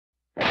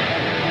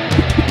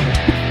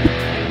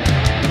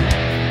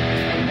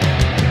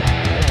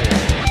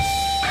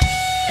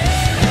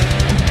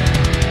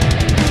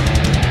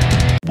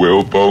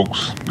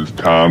folks, it's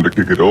time to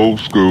kick it old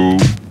school.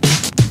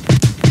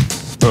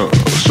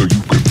 So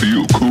you can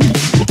feel cool.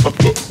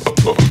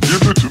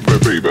 Give it to me,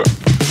 baby.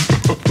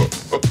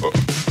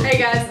 Hey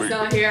guys, it's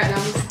Nela here and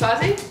I'm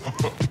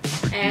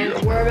Sapati.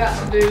 And we're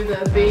about to do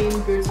the Bean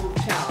Boozled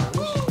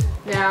challenge.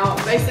 Now,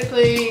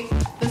 basically,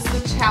 this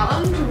is a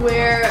challenge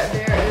where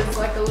there is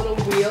like a little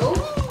wheel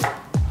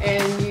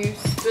and you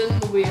spin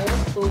the wheel.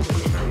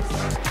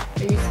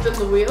 And you spin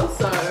the wheel,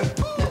 so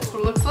that's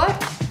what it looks like.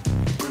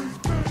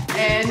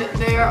 And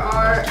there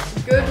are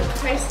good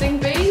tasting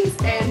beans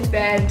and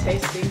bad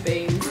tasting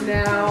beans.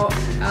 Now,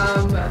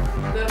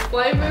 the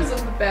flavors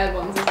of the bad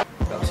ones,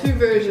 I've got two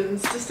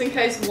versions, just in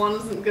case one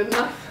isn't good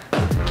enough.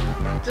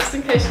 Just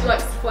in case she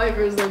likes the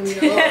flavors and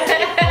you know,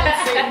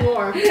 let's see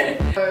more.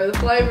 So the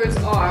flavors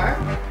are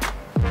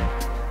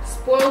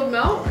spoiled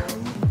milk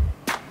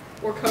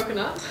or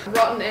coconut,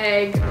 rotten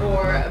egg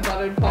or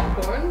buttered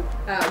popcorn,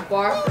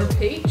 bark or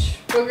peach,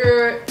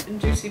 booger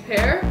and juicy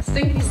pear,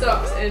 stinky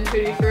socks and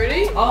tutti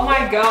frutti. Oh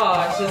my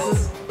gosh, this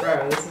is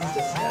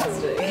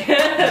disgusting.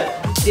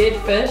 Dead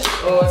fish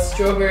or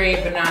strawberry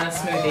banana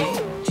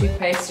smoothie,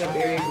 toothpaste or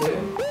berry blue.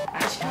 I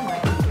actually kind of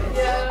like toothpaste.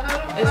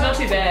 Yeah, it's not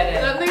too bad.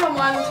 I don't think I'll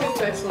mind the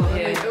toothpaste one.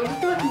 Yeah. I think it would just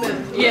be like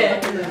mint. Yeah.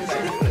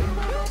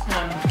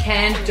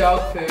 Canned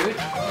dog food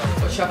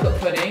or chocolate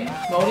pudding,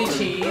 moldy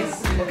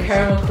cheese or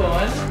caramel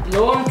corn,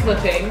 lawn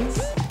clippings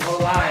or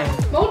lime.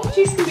 Moldy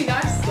cheese can be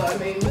nice though. I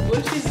mean,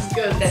 blue cheese is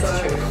good. That's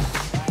so true.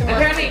 Nice.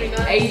 Apparently,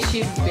 aged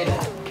cheese is better.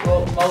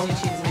 Well, moldy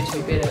cheese is meant to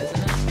be better, isn't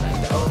it? Like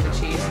the older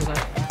cheese is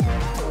like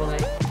more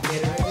like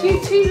better.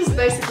 Cheese is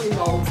basically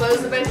mold. So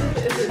is it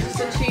just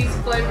a cheese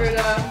flavored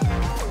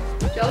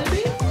jelly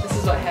bean? This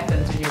is what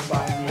happens when you're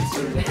buying these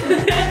sort of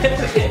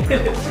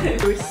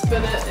We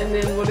spin it and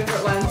then whatever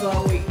it lands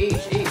on, we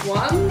each eat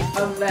one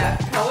of that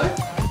color.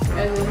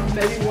 And then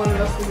maybe one of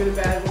us will get a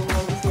bad one, one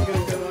of us will get a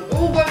good one. Or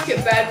we'll both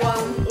get bad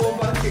ones, or we'll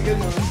both get good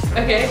ones.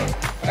 Okay,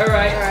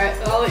 alright. Alright,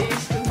 I'll let you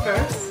spin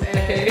first.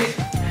 And Okay.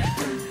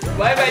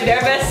 Why am I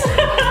nervous?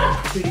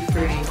 Tutti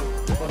frutti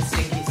or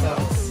stinky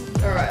socks.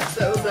 Alright, so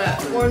that was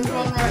that orange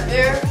one right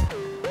there.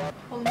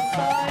 On the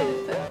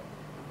side.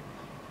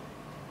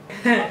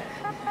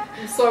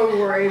 I'm so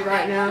worried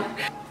right now.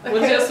 What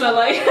does it smell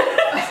like? I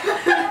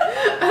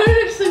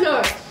don't actually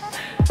know.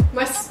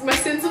 My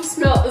sense of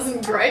smell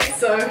isn't great,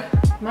 so.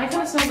 Mine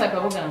kind of smells like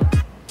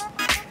bubblegum.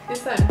 The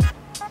same.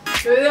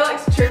 Maybe they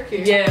like to trick you.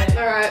 Yeah.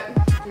 Alright.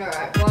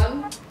 Alright.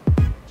 1,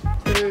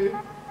 2,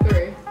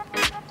 3.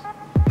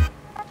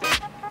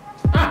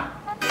 Ah.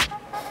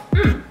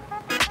 Mm.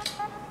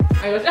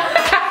 I was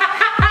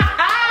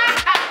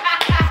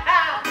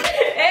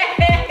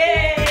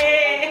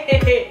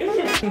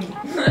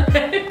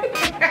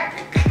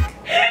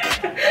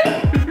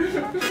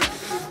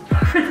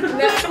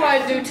That's why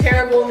I do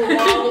terrible in the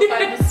wild if I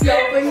have to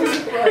smell things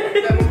like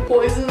that were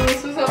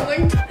poisonous or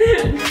something.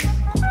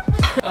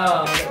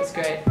 Oh, that was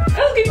great. That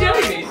was good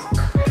jelly beans.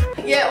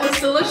 Yeah, it was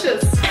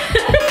delicious.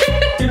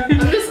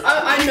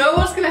 I know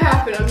what's gonna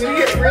happen. I'm gonna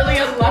get really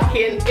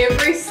unlucky and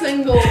every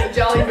single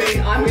jelly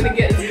bean I'm gonna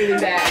get is really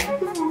bad.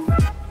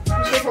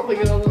 I should probably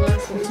get all the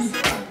nice ones.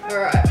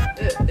 Alright,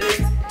 it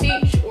is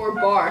peach or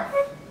barf.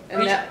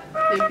 And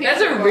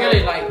that's a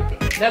really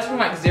that's from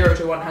like 0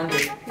 to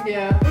 100.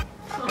 Yeah.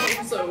 Oh,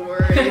 I'm so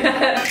worried.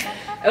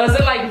 Was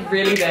it like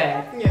really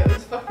bad? Yeah, it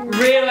was fucking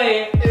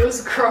really. It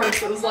was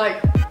gross. It was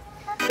like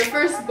the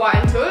first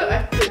bite into it,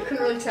 I couldn't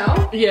really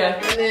tell. Yeah.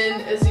 And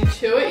then as you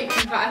chew it, you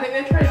can. I think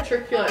they try to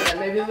trick you like that.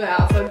 Maybe the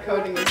outside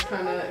coating is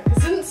kind of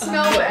because it didn't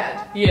smell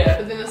bad. Yeah.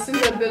 But then as soon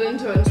as I bit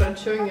into it and started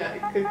chewing it,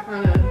 you could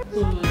kind of.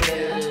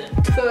 Yeah.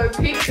 So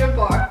peach or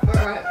bark. All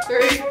right,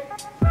 3,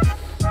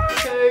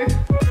 2,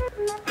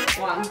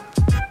 1.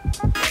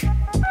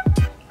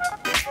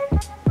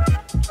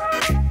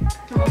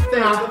 Oh,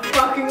 thank the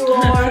fucking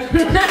Lord.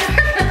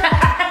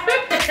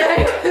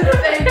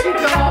 Thank you,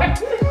 God.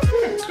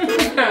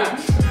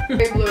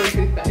 Very blue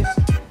toothpaste.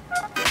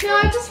 No,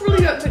 I just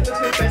really don't think the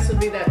toothpaste would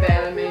be that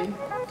bad. I mean,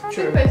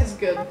 toothpaste is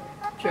good.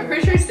 True. I'm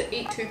pretty sure I used to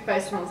eat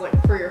toothpaste when I was like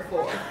 3 or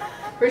 4.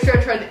 Pretty sure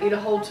I tried to eat a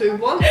whole tube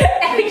once.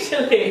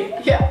 Actually.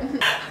 Yeah.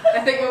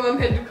 I think my mum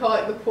had to call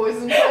it the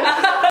poison paste. So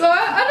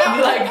I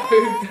don't like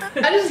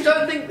food. I just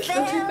don't think the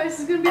toothpaste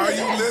is gonna be that bad.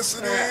 Are you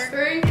listening?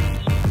 Alright,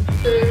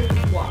 3,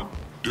 2, 1.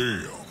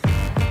 Damn.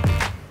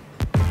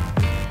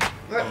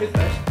 Alright,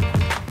 toothpaste.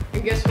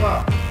 And guess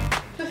what?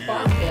 It's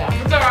fine.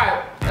 Yeah. It's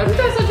alright. It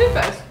tastes like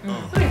toothpaste. I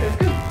think it's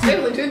good. It's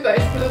definitely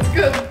toothpaste, but it's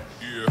good.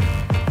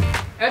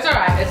 Yeah. It's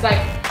alright. It's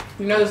like,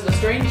 you know, there's the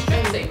strips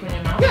that you put in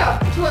your mouth.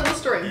 Yeah, it's like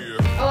Listerine.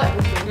 Yeah. I like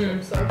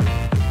Listerine, so.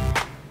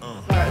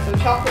 Alright, so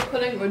chocolate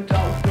pudding or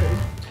dog food?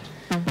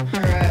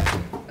 Alright.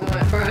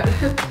 Alright.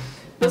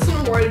 This one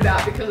I'm worried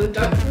about because I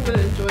don't think I'm going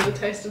to enjoy the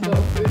taste of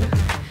dog food.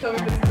 Tell me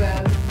if it's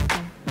bad.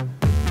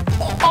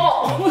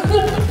 Oh!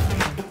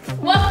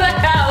 What the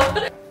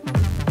hell?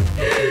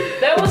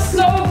 That was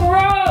so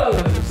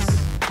gross!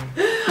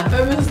 I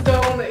just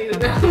don't want to eat it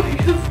now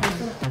because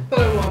I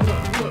don't want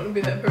to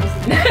be that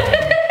person.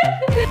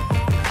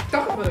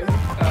 Chocolate pudding.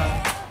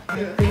 I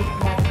think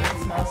my food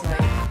smells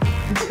like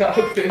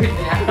dog food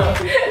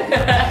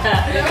now.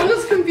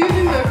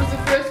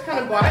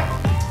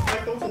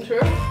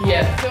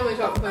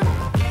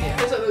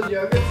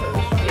 yogurt, so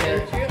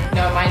it's Yeah.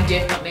 No, mine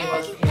definitely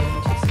was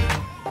peanut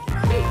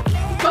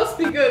butter. must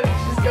be good.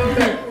 She's going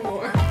back for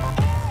more.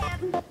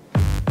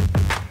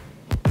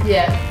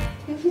 Yeah.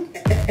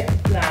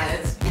 Nah,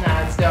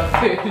 it's dog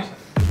food.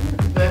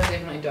 That's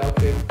definitely dog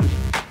food.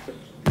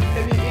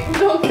 Have you eaten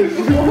dog food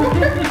before?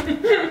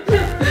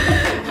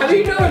 How do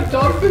you know what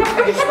dog food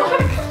tastes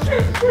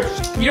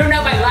like? You don't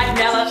know my life,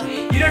 Nela.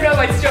 You don't know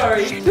my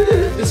story.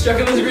 The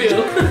struggle is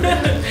real.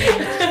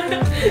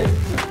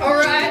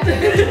 Alright.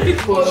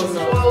 Spoiled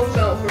milk. Spoiled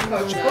milk for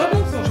coconut. Spoiled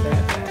milk's not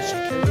that bad.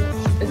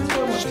 Isn't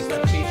spoiled milk just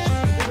like cheese?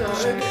 No.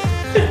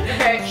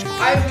 Okay,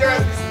 I've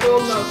drank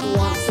spoiled milk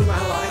once in my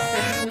life,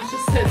 and let's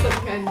just say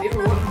something I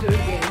never want to do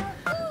again.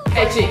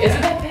 Actually,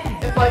 isn't that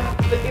bad? If like,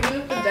 even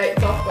if the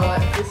date's off by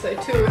like, just say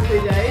 2 or 3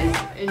 days,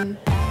 and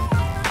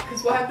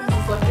because what happens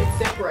is like it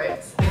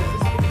separates and it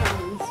just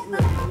becomes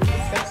really, really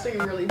disgusting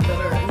and really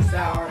bitter and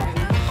sour and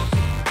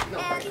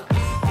not very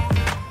nice.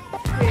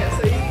 Yeah,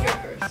 so you can go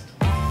first.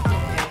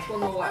 Yeah, it's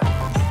one of the white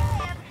ones.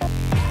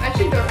 I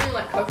actually don't really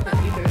like coconut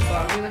either, so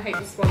I'm gonna hate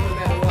this one no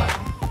matter what.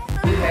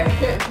 Okay.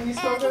 Yeah, can you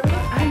smell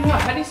coconut? I'm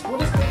not. What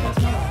does coconut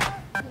smell like?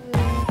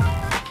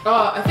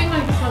 Oh, I think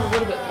mine smells a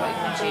little bit like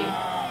nutty.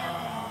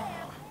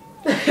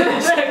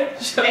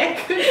 Check.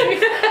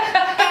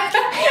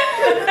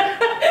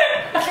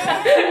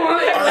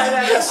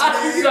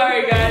 I'm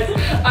sorry, guys.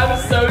 I'm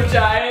so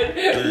tired.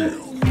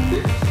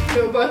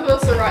 No, both of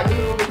us are right in the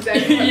middle of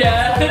exactly.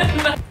 Yeah.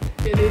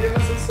 Yeah, neither of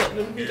us have slept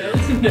in who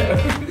does. No.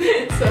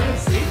 So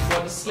Sleep.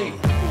 What is sleep?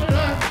 I don't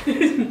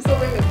know.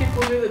 Something that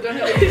people do that don't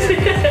have to.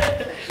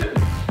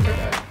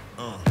 Okay.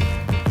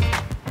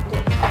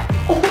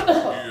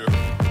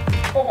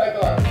 Oh my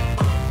god.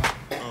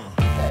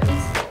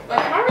 I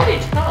can't really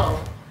tell.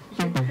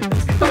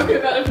 Talking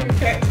about if you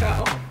can't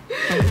tell.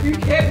 You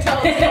can't tell.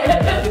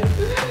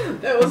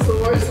 That was the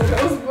worst one.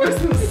 That was worse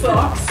than the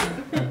socks.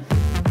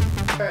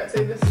 Alright, so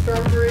either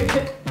strawberry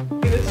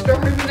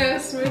banana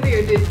smoothie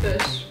or dead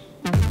fish.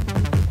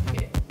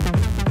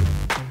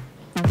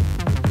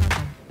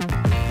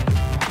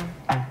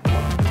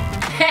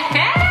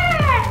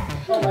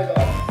 Oh my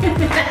god.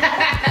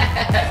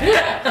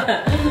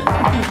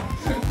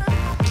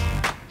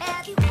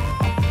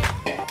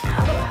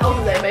 How the hell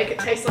do they make it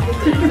taste like a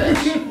dead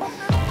fish?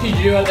 Did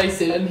you know what they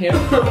said in here?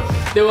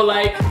 They were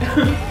like,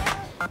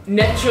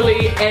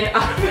 naturally and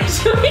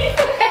artificially.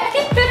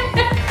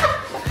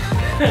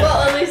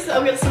 Well, at least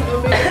I'll get some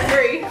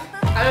omega-3.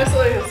 I know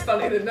something that's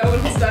funny that no one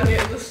has done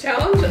yet in this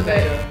challenge, and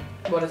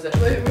What is it?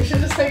 we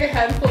should just take a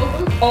handful of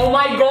them. Oh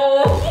my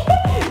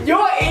god!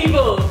 You're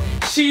evil!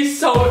 She's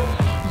so...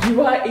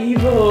 You are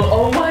evil!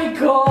 Oh my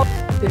god!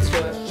 Let's do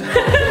it. A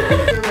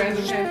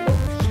random handful.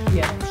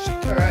 Yeah.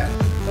 Alright,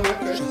 I'll go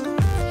first.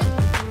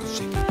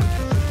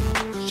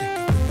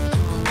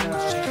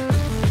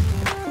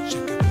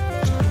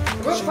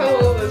 I've got quite a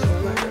lot of those on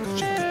my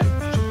first. I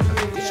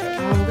mean, yeah.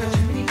 Oh, we've got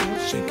too many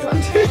girls. One,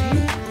 two.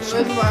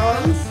 Those are my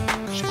ones.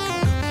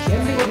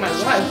 Can't think of my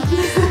life.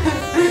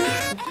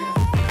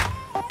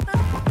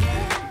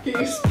 Get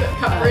your spit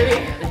cup ready.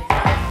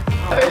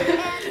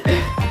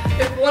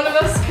 If one of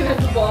us can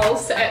have the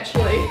balls to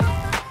actually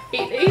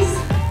eat these.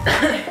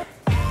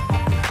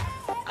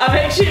 I'm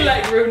actually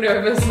like real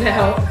nervous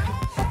now.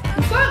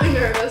 I'm slightly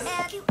nervous.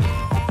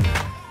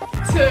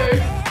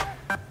 2,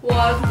 1.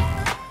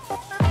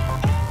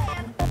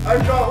 I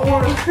got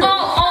one.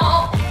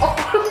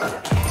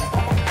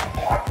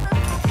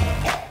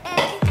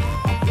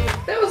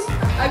 That was.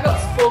 I got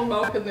spoiled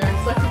milk in there,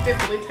 so I could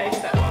definitely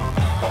taste that one.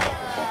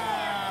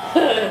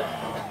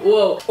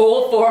 Whoa,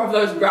 all 4 of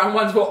those brown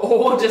ones were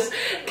all just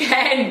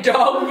canned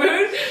dog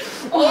food.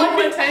 All I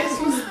could taste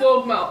was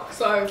spoiled milk,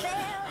 so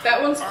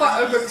that one's quite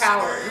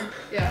overpowering.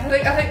 Yeah, I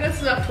think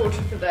that's enough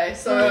torture today.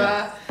 So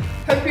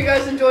hope you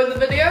guys enjoyed the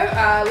video.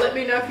 Let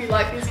me know if you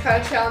like these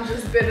kind of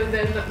challenges better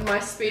than my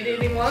speed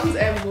eating ones,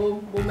 and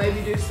we'll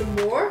maybe do some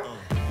more.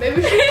 Maybe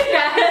we should.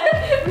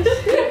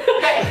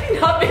 Hey,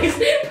 not these,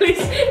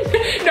 please.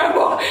 No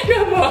more,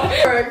 no more.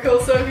 Alright, cool.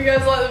 So if you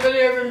guys like the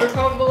video, remember to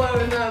comment below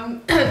and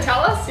tell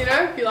us, you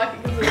know, if you like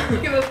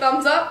it, give it a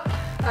thumbs up.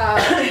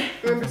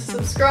 Remember to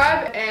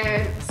subscribe,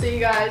 and see you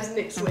guys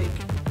next week.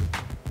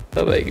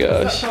 Oh my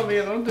gosh. Stop telling me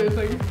I don't do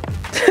things.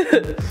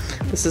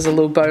 This is a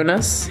little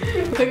bonus. I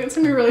think it's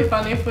gonna be really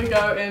funny if we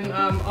go and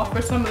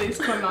offer some of these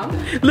to my mum.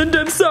 Linda,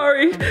 I'm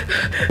sorry.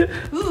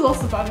 This is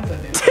also Sapati's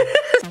idea.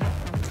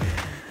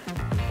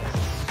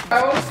 I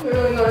want it to be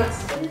really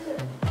nice.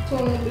 It's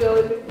one of the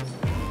other things.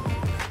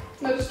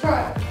 No, just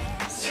try it.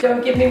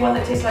 Don't give me one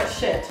that tastes like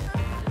shit.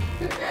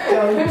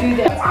 Don't do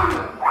that.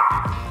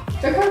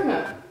 They're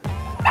coconut.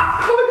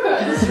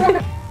 Coconut, just try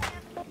it.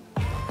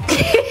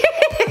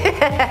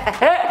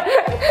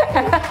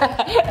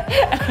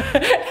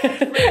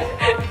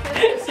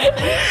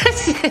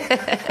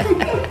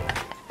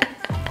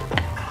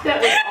 That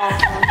was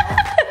awful.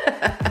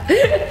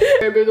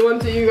 Maybe the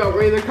ones that you got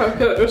were either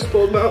coconut or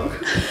spoiled milk.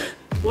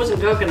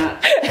 Wasn't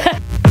coconut.